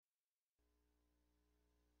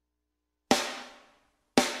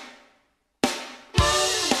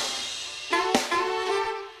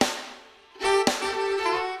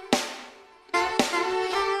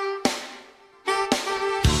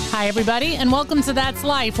everybody, and welcome to That's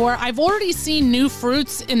Life, where I've already seen new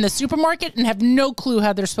fruits in the supermarket and have no clue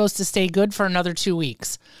how they're supposed to stay good for another 2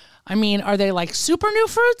 weeks. I mean, are they like super new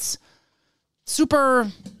fruits? Super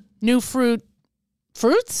new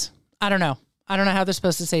fruits? I don't know. I don't know how they're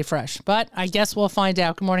supposed to stay fresh, but I guess we'll find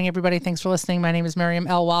out. Good morning, everybody. Thanks for listening. My name is Miriam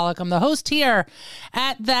L. Wallach. I'm the host here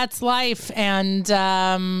at That's Life, and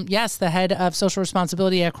yes, the head of social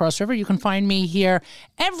responsibility at Cross River. You can find me here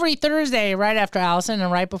every Thursday right after Allison and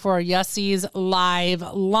right before Yussie's live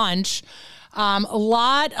lunch. A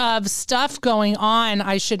lot of stuff going on.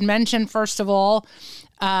 I should mention, first of all,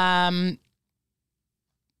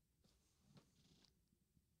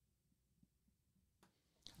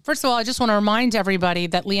 First of all, I just want to remind everybody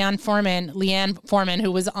that Leanne Foreman,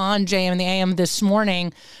 who was on JM in the AM this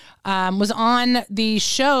morning, was on the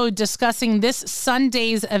show discussing this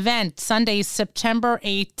Sunday's event, Sunday, September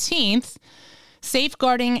 18th,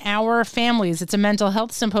 Safeguarding Our Families. It's a mental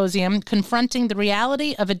health symposium confronting the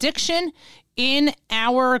reality of addiction in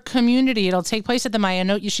our community. It'll take place at the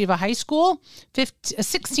Mayanot Yeshiva High School,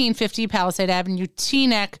 1650 Palisade Avenue,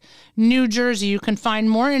 Teaneck, New Jersey. You can find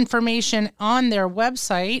more information on their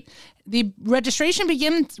website. The registration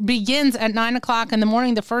begins at 9 o'clock in the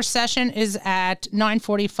morning. The first session is at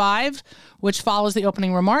 9:45, which follows the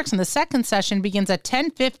opening remarks. And the second session begins at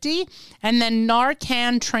 10:50, and then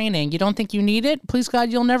Narcan training. You don't think you need it? Please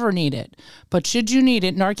God, you'll never need it. But should you need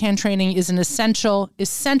it, Narcan training is an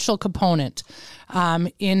essential component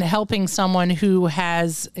in helping someone who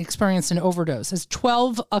has experienced an overdose. It's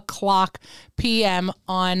 12 o'clock p.m.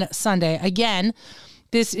 on Sunday. Again,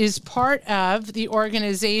 this is part of the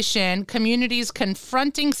organization Communities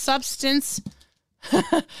Confronting Substance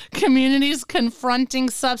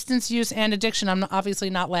Use and Addiction. I'm obviously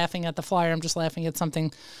not laughing at the flyer. I'm just laughing at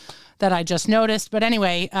something that I just noticed. But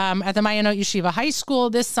anyway, at the Mayanot Yeshiva High School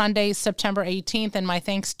this Sunday, September 18th. And my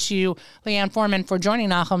thanks to Leanne Foreman for joining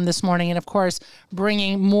Nachum this morning and, of course,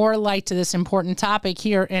 bringing more light to this important topic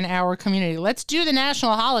here in our community. Let's do the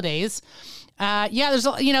national holidays.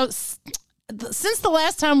 There's, since the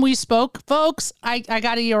last time we spoke, folks, I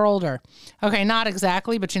got a year older. Okay, not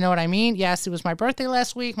exactly, but you know what I mean. Yes, it was my birthday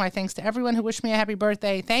last week. My thanks to everyone who wished me a happy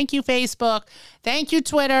birthday. Thank you, Facebook. Thank you,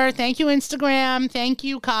 Twitter. Thank you, Instagram. Thank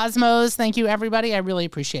you, Cosmos. Thank you, everybody. I really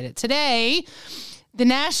appreciate it. Today, the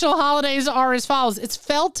national holidays are as follows. It's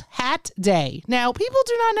Felt Hat Day. Now, people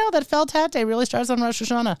do not know that Felt Hat Day really starts on Rosh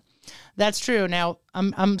Hashanah. That's true. Now,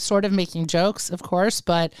 I'm sort of making jokes, of course,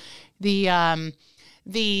 but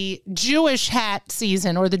the Jewish hat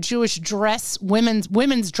season, or the Jewish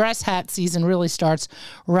women's dress hat season, really starts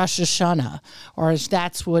Rosh Hashanah, or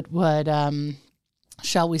that's what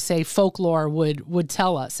shall we say, folklore would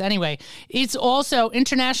tell us. Anyway, it's also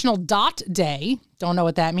International Dot Day. Don't know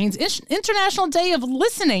what that means. International Day of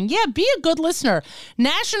Listening. Yeah, be a good listener.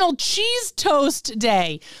 National Cheese Toast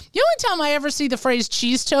Day. The only time I ever see the phrase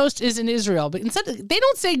cheese toast is in Israel, but instead they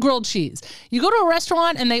don't say grilled cheese. You go to a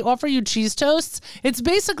restaurant and they offer you cheese toasts. It's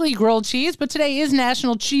basically grilled cheese, but today is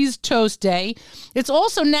National Cheese Toast Day. It's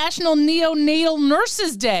also National Neonatal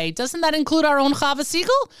Nurses Day. Doesn't that include our own Chava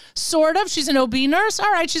Siegel? Sort of. She's an OB nurse.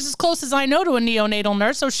 All right, she's as close as I know to a neonatal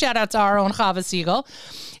nurse, so shout out to our own Chava Siegel.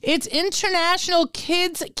 It's International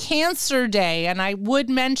Kids Cancer Day, and I would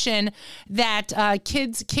mention that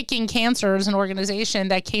Kids Kicking Cancer is an organization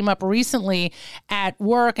that came up recently at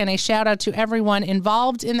work, and a shout out to everyone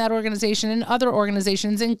involved in that organization and other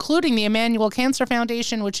organizations, including the Emmanuel Cancer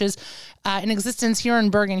Foundation, which is in existence here in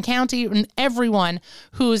Bergen County, and everyone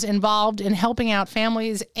who's involved in helping out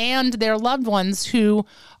families and their loved ones who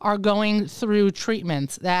are going through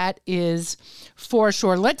treatments. That is for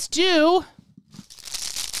sure. Let's do...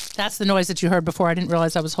 That's the noise that you heard before. I didn't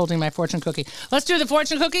realize I was holding my fortune cookie. Let's do the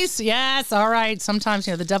fortune cookies. Yes. All right. Sometimes,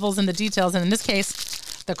 the devil's in the details. And in this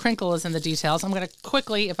case, the crinkle is in the details. I'm going to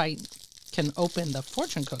quickly, if I can open the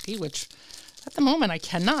fortune cookie, which at the moment I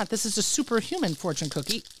cannot. This is a superhuman fortune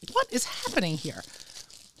cookie. What is happening here?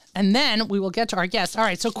 And then we will get to our guest. All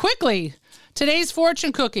right. So quickly, today's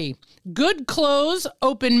fortune cookie. Good clothes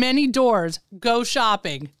open many doors. Go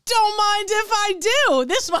shopping. Don't mind if I do.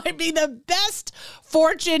 This might be the best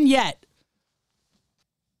fortune yet.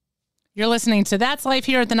 You're listening to That's Life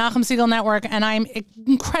here at the Nachum Siegel Network, and I'm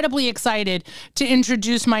incredibly excited to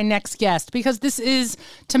introduce my next guest because this is,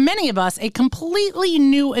 to many of us, a completely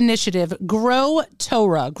new initiative, Grow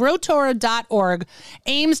Torah. GrowTorah.org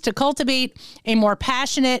aims to cultivate a more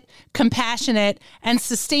passionate, compassionate, and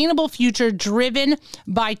sustainable future driven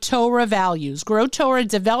by Torah values. Grow Torah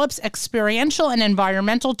develops experiential and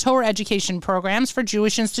environmental Torah education programs for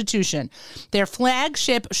Jewish institutions. Their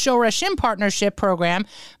flagship Shorashim Partnership program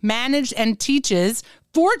managed and teaches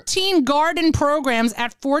 14 garden programs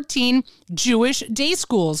at 14 Jewish day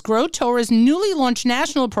schools. Grow Torah's newly launched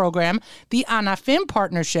national program, the Anafim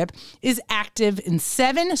Partnership, is active in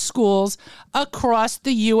 7 schools across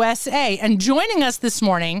the USA. And joining us this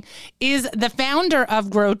morning is the founder of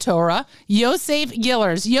Grow Torah, Yosef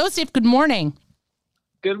Gillers. Yosef, good morning.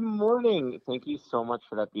 Good morning. Thank you so much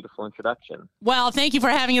for that beautiful introduction. Well, thank you for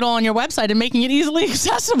having it all on your website and making it easily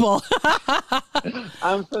accessible.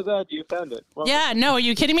 I'm so glad you found it. Well, yeah, no, are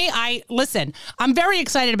you kidding me? Listen, I'm very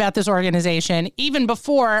excited about this organization. Even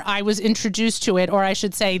before I was introduced to it, or I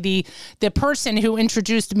should say the person who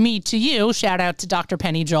introduced me to you, shout out to Dr.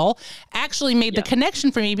 Penny Joel, actually made the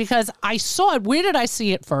connection for me because I saw it. Where did I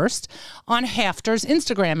see it first? On Hafter's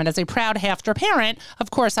Instagram. And as a proud Hafter parent,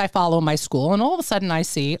 of course, I follow my school. And all of a sudden I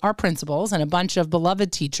see our principals and a bunch of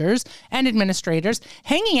beloved teachers and administrators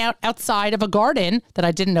hanging out outside of a garden that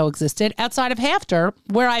I didn't know existed outside of Hafter,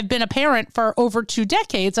 where I've been a parent for over 2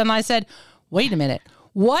 decades. And I said, wait a minute,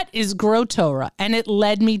 what is Grow Torah? And it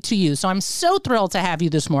led me to you. So I'm so thrilled to have you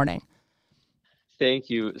this morning. Thank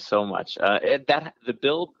you so much.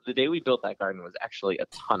 The day we built that garden was actually a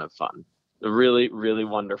ton of fun. Really, really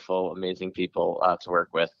wonderful, amazing people to work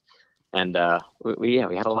with. And we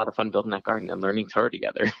had a lot of fun building that garden and learning Torah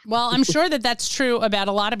together. Well, I'm sure that that's true about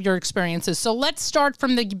a lot of your experiences. So let's start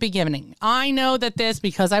from the beginning. I know that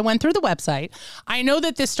because I went through the website, I know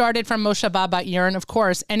that this started from Moshava Ba'ir. And of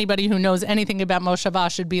course, anybody who knows anything about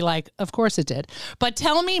Moshava should be like, of course it did. But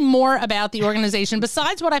tell me more about the organization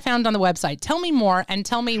besides what I found on the website. Tell me more and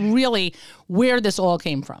tell me really where this all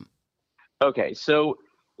came from. Okay, so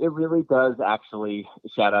it really does actually,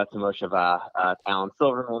 shout out to Moshava, Alan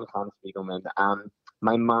Silverman, Tom Spiegelman.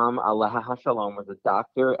 My mom, Aleha HaShalom, was a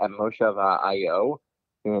doctor at Moshava IO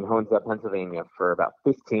in Honesdale, Pennsylvania for about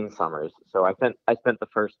 15 summers. So I spent the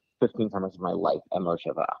first 15 summers of my life at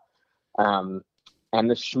Moshava. And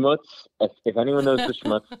the Schmutz, if anyone knows the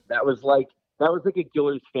Schmutz, that was like a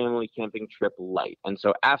Gillers family camping trip light. And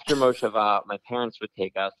so after Moshava, my parents would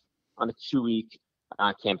take us on a 2-week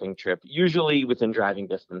camping trip, usually within driving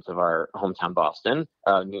distance of our hometown, Boston,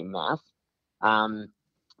 Newton, Mass.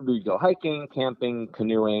 We'd go hiking, camping,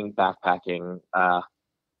 canoeing, backpacking. I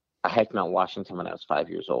hiked Mount Washington when I was 5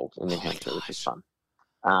 years old in New Hampshire, which was fun.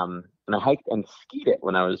 And I hiked and skied it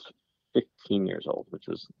when I was 15 years old, which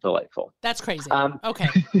was delightful. That's crazy. Okay.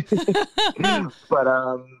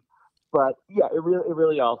 But yeah, it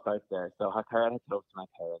really all starts there. So Hakarat Hatov to my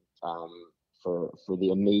parents. For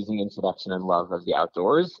the amazing introduction and love of the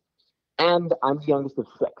outdoors. And I'm the youngest of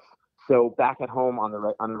 6. So back at home on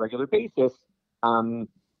a regular basis,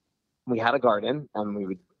 we had a garden and we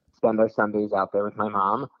would spend our Sundays out there with my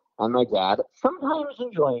mom and my dad, sometimes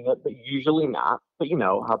enjoying it, but usually not. But you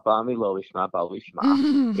know, Haba Milo Lishma, Ba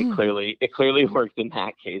Lishma. It clearly worked in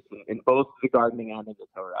that case, in both the gardening and in the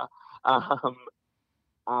Torah.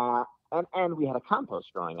 And we had a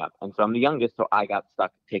compost growing up. And so I'm the youngest, so I got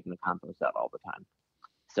stuck taking the compost out all the time.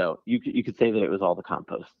 So you could say that it was all the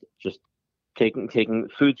compost, just taking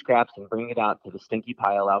food scraps and bringing it out to the stinky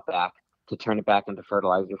pile out back to turn it back into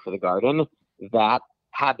fertilizer for the garden. That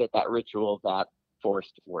habit, that ritual, that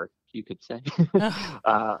forced work, you could say,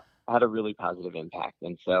 had a really positive impact.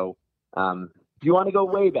 And so if you want to go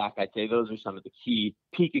way back, I'd say those are some of the key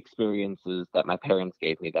peak experiences that my parents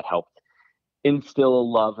gave me that helped instill a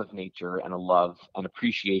love of nature and a love and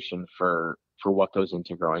appreciation for what goes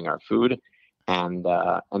into growing our food and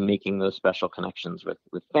making those special connections with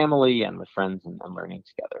family and with friends and learning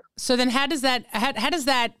together. So then how does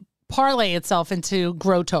that parlay itself into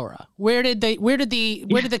Grow Torah? Where did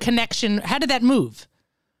the connection, how did that move?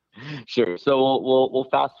 Sure. So we'll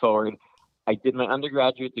fast forward. I did my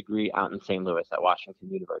undergraduate degree out in St. Louis at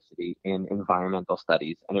Washington University in environmental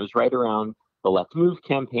studies, and it was right around the Let's Move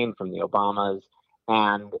campaign from the Obamas,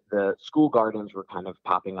 and the school gardens were kind of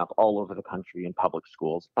popping up all over the country in public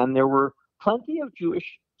schools. And there were plenty of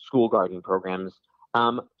Jewish school garden programs,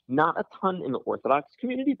 not a ton in the Orthodox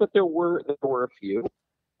community, but there were a few.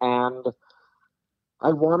 And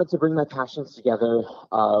I wanted to bring my passions together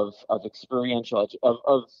of experiential,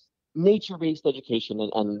 of nature-based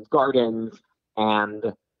education and gardens.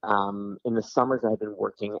 And in the summers, I've been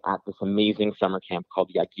working at this amazing summer camp called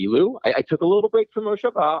Yagilu. I took a little break from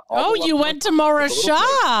Moshava. Oh, you went to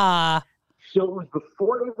Morashah. So it was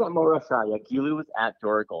before it was at Morashah. Yagilu was at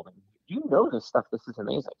Dora Golden. You know this stuff. This is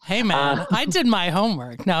amazing. Hey, man, I did my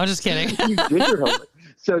homework. No, I'm just kidding. You did your homework.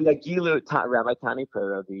 So Yagilu, Rabbi Tani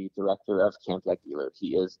Pero, the director of Camp Yagilu,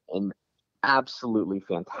 he is an absolutely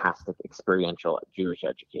fantastic experiential Jewish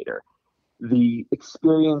educator. The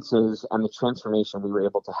experiences and the transformation we were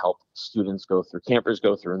able to help students go through, campers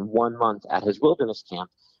go through in 1 month at his wilderness camp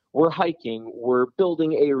we're hiking, we're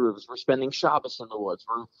building Eruvs, we're spending Shabbos in the woods,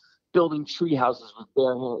 we're building tree houses with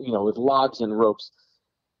with logs and ropes.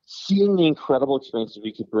 Seeing the incredible experiences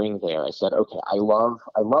we could bring there, I said, okay, I love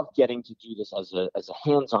getting to do this as a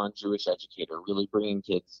hands-on Jewish educator, really bringing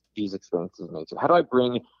kids these experiences in nature. How do I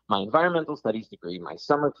bring my environmental studies degree, my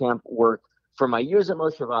summer camp work, from my years at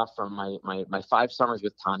Mosheva, from my 5 summers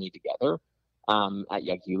with Tani together at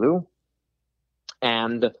Yagilu,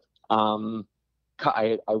 and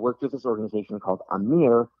I worked with this organization called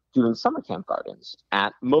Amir, doing summer camp gardens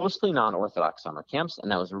at mostly non-Orthodox summer camps,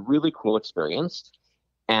 and that was a really cool experience.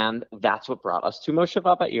 And that's what brought us to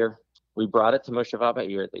Mosheva Ba'ir. We brought it to Mosheva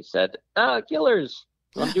Ba'ir. They said, Gillers,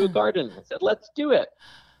 you want to do a garden? I said, let's do it.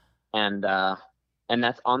 And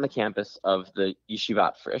that's on the campus of the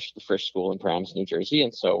Yeshivat Frisch, the Frisch School in Paramus, New Jersey.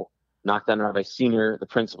 And so knocked on Rabbi Senior, the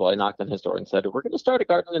principal, I knocked on his door and said, we're going to start a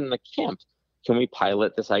garden in the camp. Can we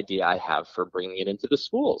pilot this idea I have for bringing it into the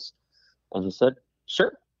schools? And he said,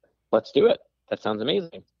 sure, let's do it. That sounds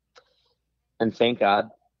amazing. And thank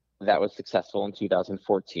God that was successful in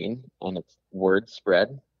 2014, and its word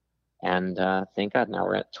spread. And thank God now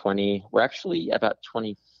we're actually about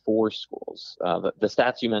 24 schools. The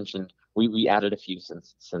stats you mentioned, we added a few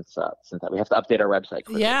since that. We have to update our website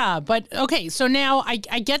quickly. Yeah, but okay, so now I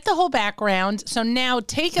get the whole background. So now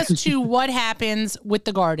take us to what happens with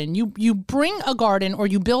the garden. You bring a garden, or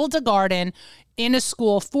you build a garden in a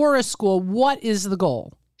school, for a school. What is the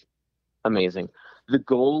goal? Amazing. The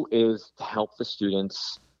goal is to help the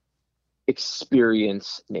students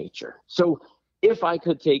experience nature. So if I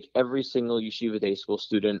could take every single Yeshiva Day School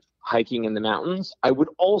student hiking in the mountains, I would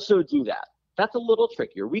also do that. That's a little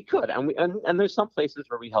trickier. We could, and there's some places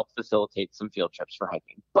where we help facilitate some field trips for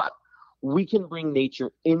hiking, but we can bring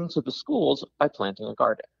nature into the schools by planting a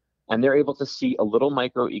garden. And they're able to see a little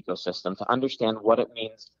micro ecosystem, to understand what it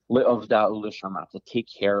means li'ovda u'lishama, to take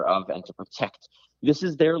care of and to protect. This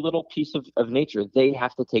is their little piece of nature they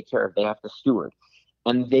have to take care of, they have to steward.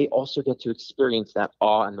 And they also get to experience that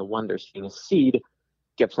awe and the wonder, seeing a seed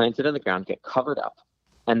get planted in the ground, get covered up,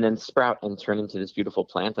 and then sprout and turn into this beautiful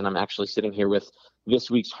plant. And I'm actually sitting here with this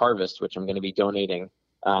week's harvest, which I'm going to be donating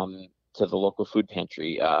to the local food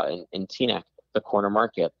pantry in Teaneck, the corner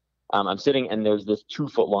market. I'm sitting, and there's this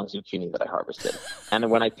 2-foot-long zucchini that I harvested. And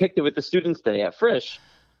when I picked it with the students today at Frisch,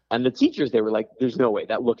 and the teachers, they were like, there's no way,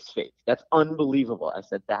 that looks fake. That's unbelievable. I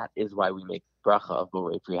said, that is why we make bracha of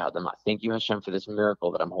Borei Pri Ha'adamah. Thank you, Hashem, for this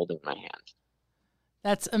miracle that I'm holding in my hand.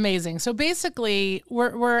 That's amazing. So basically,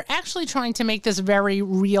 we're actually trying to make this very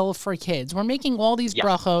real for kids. We're making all these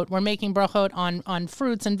brachot. We're making brachot on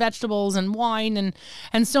fruits and vegetables and wine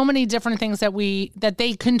and so many different things that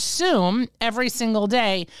they consume every single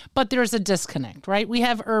day. But there's a disconnect, right? We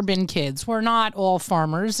have urban kids. We're not all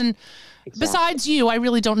farmers. And besides you, I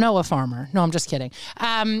really don't know a farmer. No, I'm just kidding.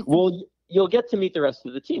 Well, you'll get to meet the rest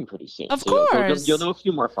of the team pretty soon. Of course. You'll know a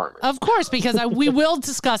few more farmers. Of course, because we will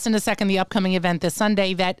discuss in a second the upcoming event this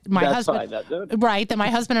Sunday that my husband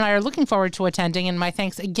and I are looking forward to attending. And my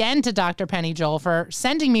thanks again to Dr. Penny Joel for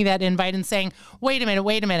sending me that invite and saying, wait a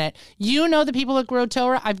minute. You know the people at Grow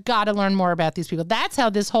Torah? I've got to learn more about these people. That's how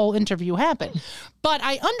this whole interview happened. But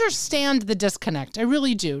I understand the disconnect. I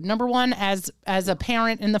really do. Number one, as a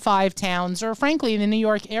parent in the 5 towns, or frankly in the New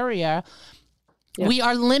York area, we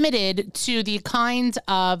are limited to the kinds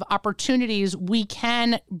of opportunities we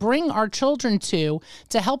can bring our children to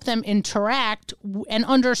help them interact and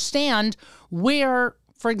understand where,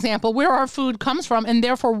 for example, where our food comes from, and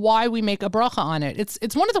therefore why we make a bracha on it.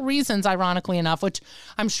 It's one of the reasons, ironically enough, which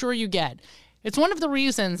I'm sure you get. It's one of the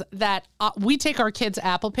reasons that we take our kids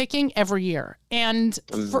apple picking every year. And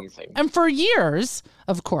for years,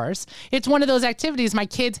 of course, it's one of those activities my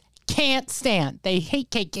kids can't stand. They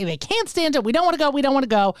hate cake. They can't stand it. We don't want to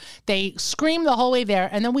go. They scream the whole way there,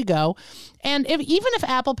 and then we go. And even if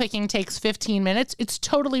apple picking takes 15 minutes, it's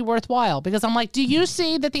totally worthwhile, because I'm like, do you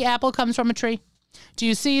see that the apple comes from a tree? Do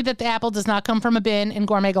you see that the apple does not come from a bin in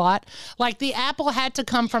Gourmet Glatt? Like, the apple had to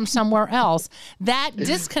come from somewhere else. That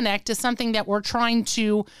disconnect is something that we're trying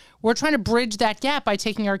to bridge that gap by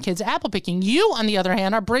taking our kids apple picking. You, on the other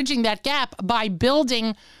hand, are bridging that gap by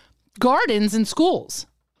building gardens in schools.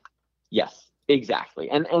 Yes, exactly.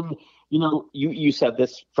 And you said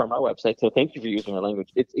this from our website, so thank you for using our language.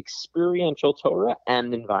 It's experiential Torah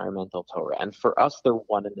and environmental Torah. And for us, they're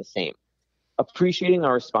one and the same. Appreciating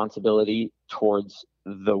our responsibility towards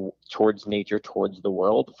nature, towards the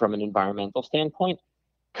world from an environmental standpoint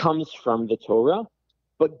comes from the Torah,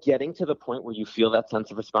 but getting to the point where you feel that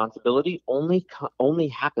sense of responsibility only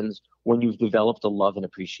happens when you've developed a love and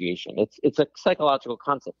appreciation. It's a psychological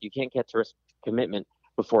concept. You can't get to commitment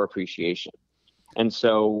before appreciation. And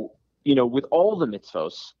so, with all the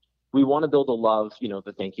mitzvos, we want to build a love,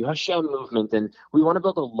 the Thank You Hashem movement, and we want to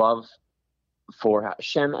build a love for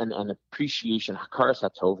Hashem and appreciation. Hakaras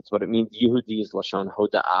Hatov, it's what it means. Yehudi is Lashon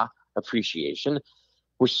Hoda'ah, appreciation.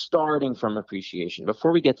 We're starting from appreciation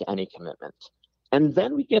before we get to any commitment. And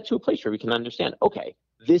then we get to a place where we can understand, okay,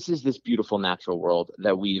 this is this beautiful natural world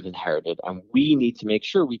that we've inherited, and we need to make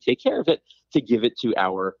sure we take care of it to give it to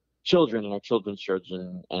our children and our children's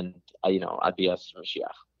children and, Adias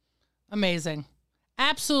Mashiach. Amazing.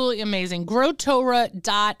 Absolutely amazing.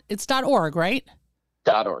 Growtorah.org, right?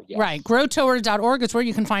 .org, yes. Right. Growtorah.org is where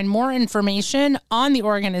you can find more information on the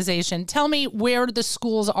organization. Tell me where the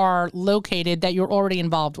schools are located that you're already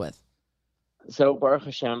involved with. So Baruch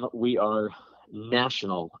Hashem, we are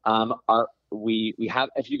national. We have,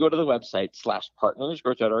 if you go to the website /partners,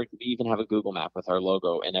 Growtorah.org, we even have a Google map with our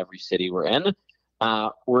logo in every city we're in.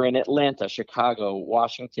 We're in Atlanta, Chicago,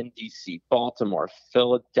 Washington, D.C., Baltimore,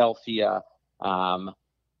 Philadelphia.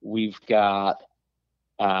 We've got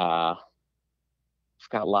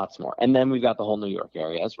lots more, and then we've got the whole New York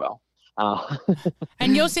area as well.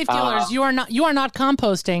 And Yosef Gillers, you are not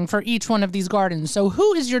composting for each one of these gardens. So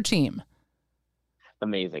who is your team?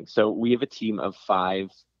 Amazing. So we have a team of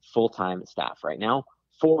 5 full-time staff right now.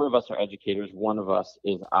 4 of us are educators. 1 of us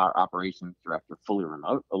is our operations director, fully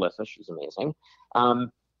remote, Alyssa. She's amazing.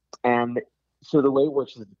 And so the way it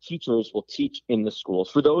works is the teachers will teach in the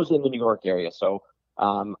schools for those in the New York area. So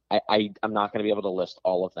I'm not going to be able to list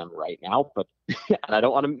all of them right now, but and I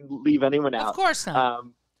don't want to leave anyone out. Of course not.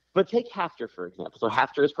 But take Hafter, for example. So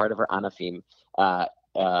Hafter is part of our Anafim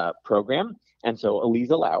program. And so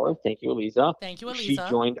Eliza Lauer, thank you, Eliza. Thank you, Eliza. She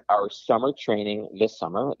joined our summer training this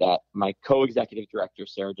summer that my co-executive director,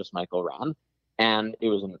 Sarah Just Michael, ran. And it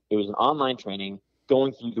was an online training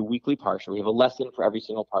going through the weekly parsha. We have a lesson for every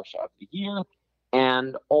single parsha of the year.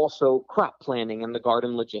 And also crop planning and the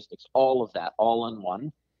garden logistics, all of that, all in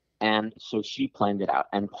one. And so she planned it out.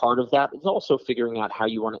 And part of that is also figuring out how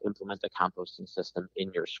you want to implement a composting system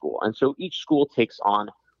in your school. And so each school takes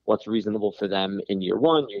on what's reasonable for them in year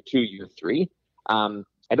 1, year 2, year 3.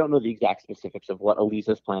 I don't know the exact specifics of what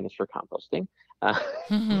Eliza's plan is for composting,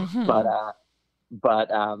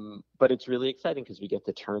 but it's really exciting because we get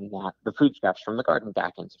to turn the food scraps from the garden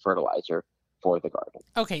back into fertilizer for the garden.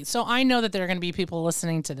 Okay, so I know that there are going to be people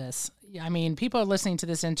listening to this. I mean, people are listening to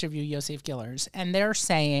this interview, Yosef Gillers, and they're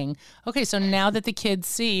saying, okay, so now that the kids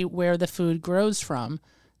see where the food grows from,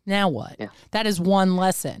 now what? Yeah. That is one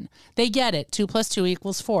lesson. They get it. 2 + 2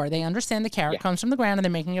 = 4. They understand the carrot comes from the ground and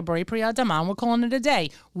they're making a Borei Pri Adama. We're calling it a day.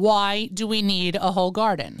 Why do we need a whole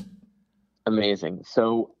garden? Amazing.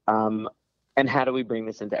 So, and how do we bring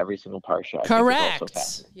this into every single parsha?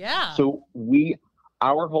 Correct. Yeah. So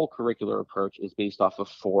our whole curricular approach is based off of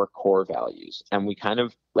 4 core values, and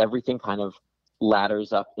everything kind of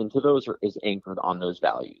ladders up into those or is anchored on those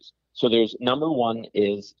values. So there's number 1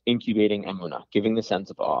 is incubating emunah, giving the sense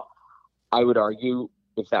of awe. I would argue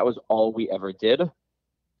if that was all we ever did,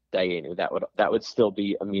 Dayenu, that would still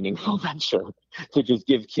be a meaningful venture to just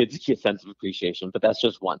give kids a sense of appreciation, but that's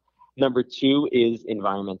just 1. Number 2 is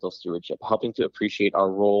environmental stewardship, helping to appreciate our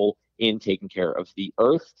role in taking care of the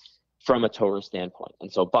earth from a Torah standpoint.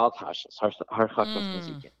 And so Baal Tashas,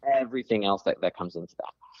 everything else that comes into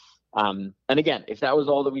that. And again, if that was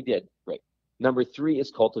all that we did, great. Number 3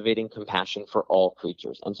 is cultivating compassion for all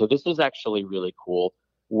creatures. And so this is actually really cool.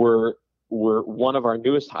 We're one of our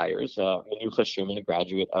newest hires, Menucha Schumann, a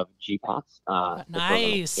graduate of GPATS.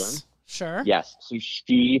 Nice. Sure. Yes. So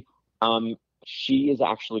she is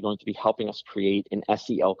actually going to be helping us create an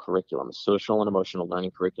SEL curriculum, a social and emotional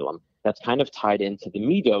learning curriculum that's kind of tied into the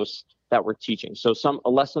Midos that we're teaching. So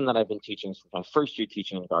a lesson that I've been teaching since my first year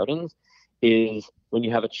teaching in gardens is when you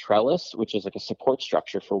have a trellis, which is like a support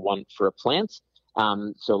structure for a plant.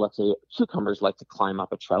 So let's say cucumbers like to climb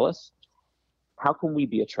up a trellis. How can we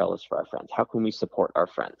be a trellis for our friends? How can we support our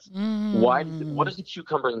friends? What does the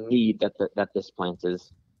cucumber need that this plant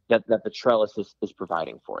is, that the trellis is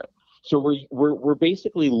providing for it? So we're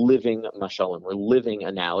basically living mashalim. We're living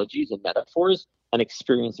analogies and metaphors and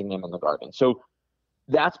experiencing them in the garden. So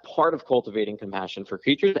that's part of cultivating compassion for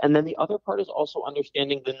creatures. And then the other part is also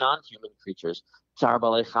understanding the non-human creatures, Tzar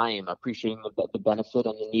Balei Chaim, appreciating the benefit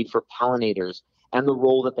and the need for pollinators and the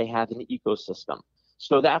role that they have in the ecosystem.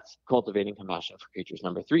 So that's cultivating compassion for creatures,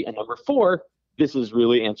 number 3. And number 4, this is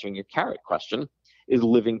really answering your carrot question, is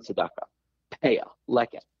living tzedakah. Peah,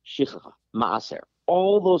 leket, shichacha, maaser.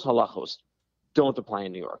 All those halachos don't apply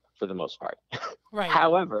in New York for the most part. Right.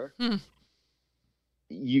 However,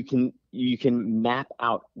 you can map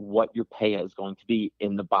out what your peah is going to be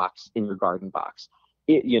in the box, in your garden box.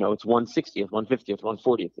 It's 1/60th, 1/50th,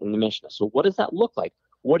 1/40th in the Mishnah. So what does that look like?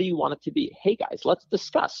 What do you want it to be? Hey guys, let's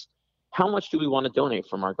discuss. how much do we want to donate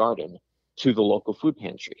from our garden to the local food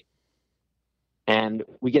pantry? And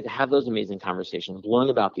we get to have those amazing conversations, learn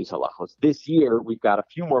about these halachos. This year, we've got a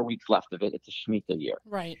few more weeks left of it. It's a Shemitah year.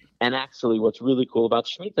 Right. And actually, what's really cool about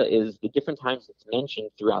Shemitah is the different times it's mentioned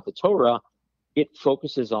throughout the Torah, it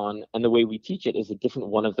focuses on, and the way we teach it is a different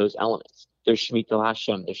one of those elements. There's Shemitah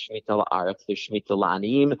LaHashem, there's Shemitah LaAretz, there's Shemitah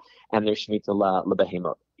LaAniyim, and there's Shemitah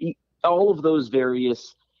LaBehemot. All of those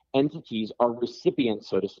various entities are recipients,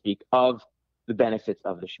 so to speak, of the benefits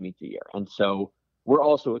of the Shemitah year. And so we're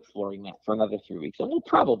also exploring that for another 3 weeks. And we'll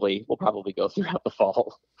probably go throughout the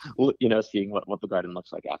fall, seeing what the garden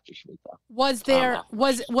looks like after Shemitah.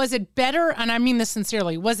 Was it better, and I mean this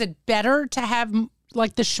sincerely, was it better to have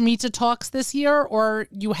like the Shemitah talks this year, or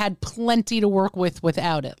you had plenty to work with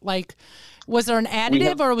without it? Like, was there an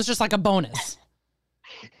additive or it was just like a bonus?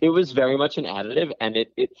 It was very much an additive, and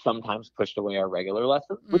it sometimes pushed away our regular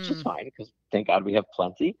lessons, which is fine because thank God we have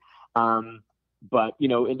plenty. But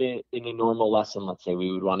in a normal lesson, let's say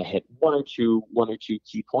we would want to hit one or two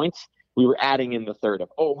key points. We were adding in the third of,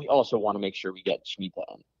 we also want to make sure we get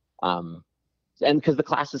Shemitah in. And because the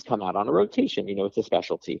classes come out on a rotation, it's a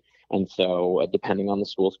specialty. And so depending on the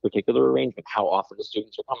school's particular arrangement, how often the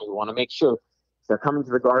students are coming, we want to make sure if they're coming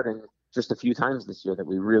to the garden just a few times this year that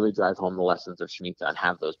we really drive home the lessons of Shemitah and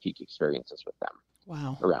have those peak experiences with them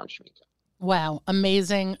around Shemitah. Wow.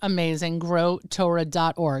 Amazing, amazing.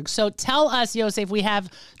 GrowTorah.org. So tell us, Yosef, we have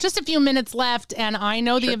just a few minutes left, and I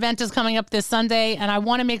know the event is coming up this Sunday, and I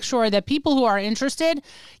want to make sure that people who are interested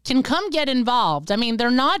can come get involved. I mean, they're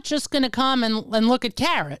not just going to come and look at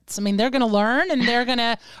carrots. I mean, they're going to learn, and they're going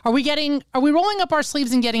to, are we rolling up our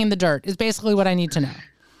sleeves and getting in the dirt is basically what I need to know.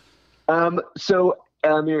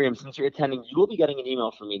 Miriam, since you're attending, you will be getting an email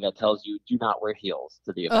from me that tells you do not wear heels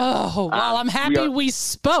to the event. Oh, well, I'm happy we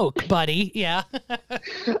spoke, buddy. Yeah.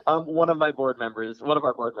 One of our board members has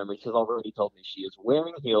already told me she is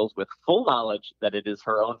wearing heels with full knowledge that it is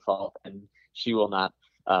her own fault, and she will not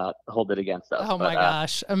hold it against us. Oh, my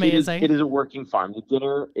gosh. Amazing. It is a working farm. The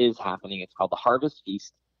dinner is happening. It's called the Harvest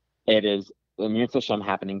Feast. It is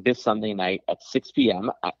happening this Sunday night at 6 p.m.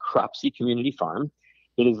 at Cropsey Community Farm.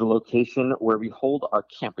 It is the location where we hold our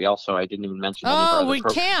camp. I didn't even mention. We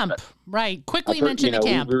camp. Right. Quickly mention the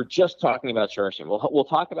camp. We were just talking about cherishing. We'll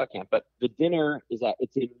talk about camp, but the dinner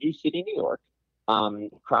it's in New City, New York.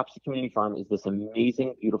 Cropsey Community Farm is this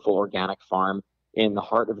amazing, beautiful organic farm in the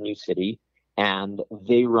heart of New City, and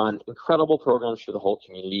they run incredible programs for the whole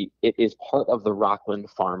community. It is part of the Rockland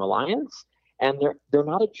Farm Alliance, and they're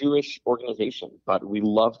not a Jewish organization, but they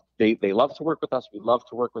love to work with us. We love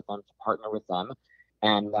to work with them, to partner with them.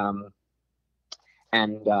 And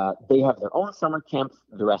they have their own summer camp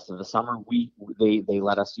the rest of the summer. They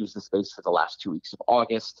let us use the space for the last 2 weeks of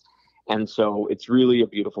August. And so it's really a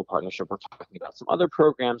beautiful partnership. We're talking about some other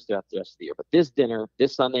programs throughout the rest of the year. But this dinner,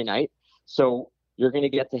 this Sunday night, so you're going to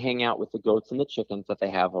get to hang out with the goats and the chickens that they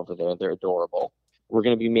have over there. They're adorable. We're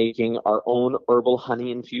going to be making our own herbal honey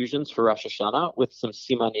infusions for Rosh Hashanah with some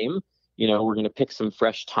simanim. We're going to pick some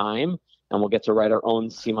fresh thyme. And we'll get to write our own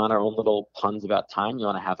siman, our own little puns about time. You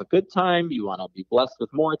want to have a good time. You want to be blessed with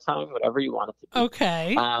more time, whatever you want it to be.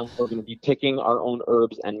 Okay. We're going to be picking our own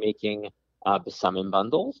herbs and making besamim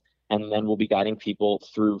bundles. And then we'll be guiding people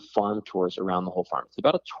through farm tours around the whole farm. It's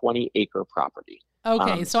about a 20-acre property.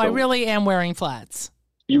 Okay, so I really am wearing flats.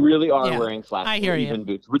 You really are wearing flats. I hear you. Even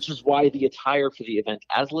boots, which is why the attire for the event,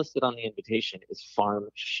 as listed on the invitation, is farm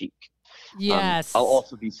chic. Yes. I'll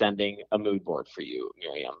also be sending a mood board for you,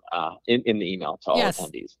 Miriam, in the email to all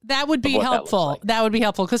attendees. That would be helpful. That would be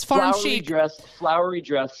helpful because farm chic. Flowery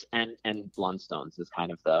dress and Blundstones is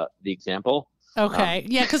kind of the example. Okay.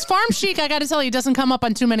 Because farm chic, I got to tell you, doesn't come up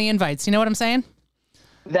on too many invites. You know what I'm saying?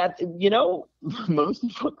 That, most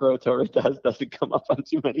of what Grow Torah doesn't come up on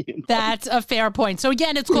too many invites. That's a fair point. So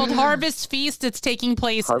again, it's called Harvest Feast. It's taking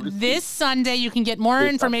place this Sunday. You can get more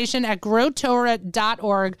information at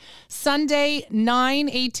growtorah.org. Sunday,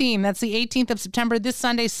 9/18. That's the 18th of September. This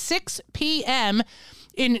Sunday, 6 p.m.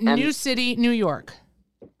 in New City, New York.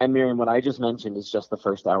 And Miriam, what I just mentioned is just the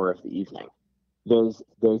first hour of the evening. There's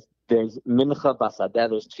mincha basadeh,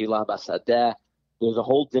 there's tefillah basadeh. There's a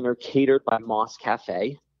whole dinner catered by Moss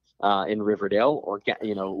Cafe in Riverdale,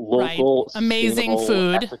 local, amazing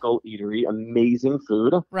food, ethical eatery, amazing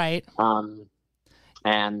food. Right.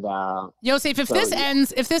 Yosef,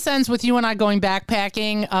 if this ends with you and I going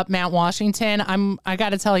backpacking up Mount Washington, I got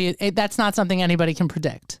to tell you, that's not something anybody can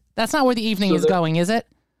predict. That's not where the evening is going, is it?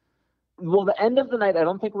 Well, the end of the night, I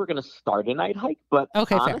don't think we're going to start a night hike, but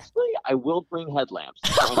honestly, fair. I will bring headlamps.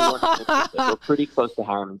 We're pretty close to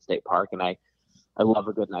Harriman State Park, and I love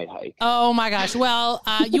a good night hike. Oh my gosh. Well,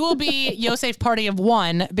 you will be Yosef party of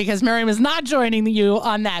one because Miriam is not joining you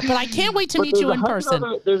on that. But I can't wait to meet you in person.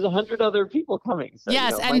 There's 100 other people coming. So,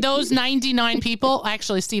 yes, and those 99 people,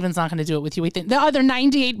 actually, Steven's not going to do it with you. The other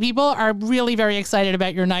 98 people are really very excited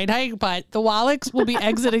about your night hike, but the Wallachs will be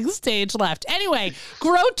exiting stage left. Anyway,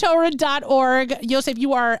 growtorah.org. Yosef,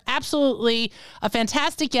 you are absolutely a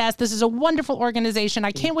fantastic guest. This is a wonderful organization.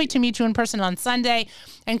 I can't wait to meet you in person on Sunday.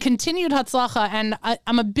 And continued Hatzlacha. And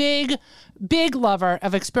I'm a big lover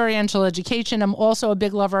of experiential education. I'm also a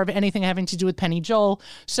big lover of anything having to do with Penny Joel.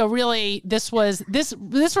 So really, this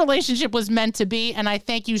relationship was meant to be. And I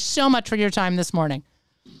thank you so much for your time this morning.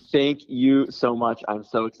 Thank you so much. I'm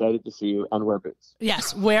so excited to see you and wear boots.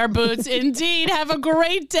 Yes, wear boots indeed. Have a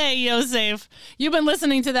great day, Yosef. You've been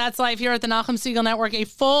listening to That's Life here at the Nachum Segal Network. A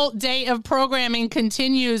full day of programming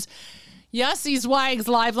continues. Yossi Zweig's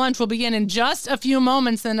live lunch will begin in just a few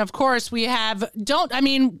moments. And of course, we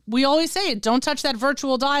always say it, don't touch that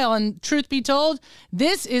virtual dial. And truth be told,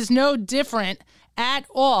 this is no different at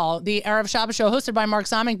all. The Erev Shabbos show hosted by Mark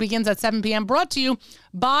Zamek begins at 7 p.m. brought to you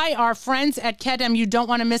by our friends at Kedem. You don't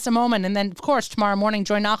want to miss a moment. And then, of course, tomorrow morning,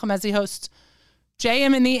 join Nachum as he hosts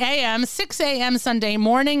JM in the AM, 6 a.m. Sunday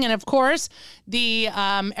morning. And of course, the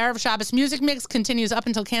Erev Shabbos music mix continues up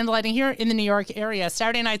until candlelighting here in the New York area.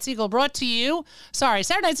 Saturday Night Segal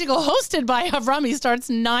hosted by Avrami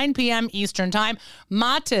starts 9 p.m. Eastern Time.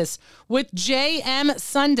 Matis with JM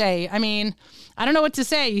Sunday. I mean, I don't know what to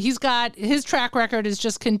say. He's got his track record is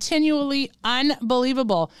just continually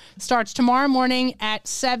unbelievable. Starts tomorrow morning at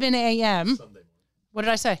 7 a.m. What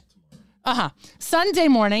did I say? Sunday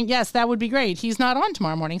morning. Yes, that would be great. He's not on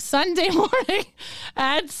tomorrow morning. Sunday morning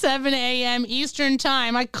at 7 a.m. Eastern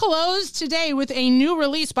Time. I closed today with a new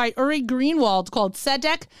release by Uri Greenwald called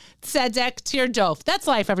Tzedek Tirdof. That's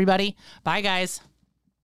life, everybody. Bye, guys.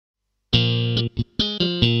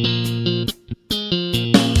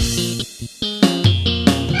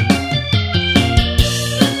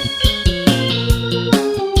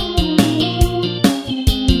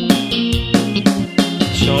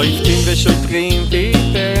 שופטים ושוטרים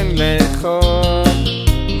תיתן לך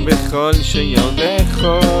בכל שיודך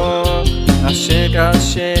אשר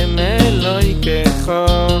השם אלוהיך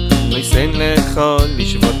לא ייתן לך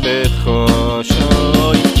לשבותך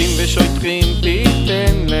שופטים ושוטרים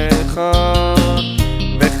תיתן לך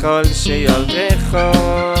בכל שיודך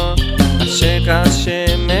אשר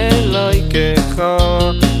השם אלוהיך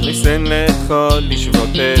לא ייתן לך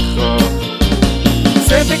לשבותך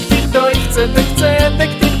צדק תרדוף, צדק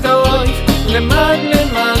תרדוף, למען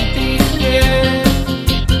תחיה.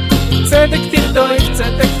 צדק תרדוף,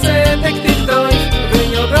 צדק תרדוף,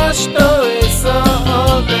 ויורשת את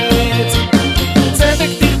הארץ. צדק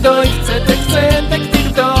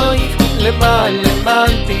תרדוף, למען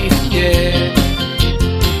תחיה.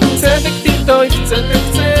 צדק תרדוף,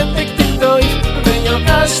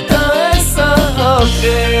 ויורשת את הארץ.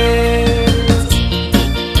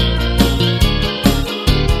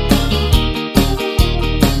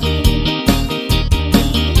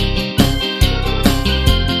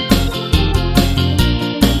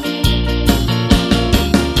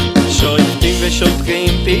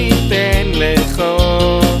 שוטרים תיתן לך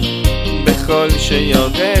בכל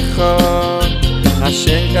שיודך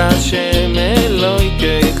אשר השם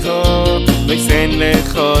אלוהיך לא ייתן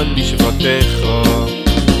לך לשבותך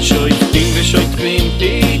שופטים ושוטרים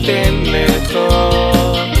תיתן לך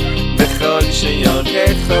בכל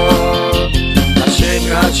שיודך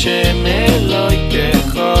אשר השם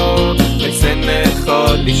אלוהיך לא ייתן לך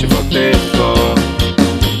לשבותך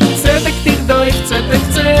צדק תרדוף, צדק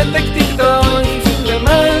תרדוף,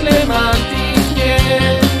 למען תחיה.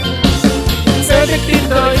 צדק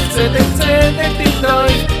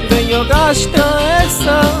תרדוף, ויורשת את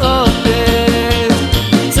הארץ.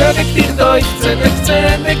 צדק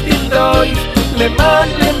תרדוף, למען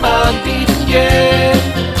תחיה.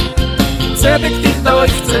 צדק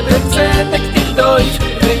תרדוף,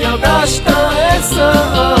 ויורשת את הארץ.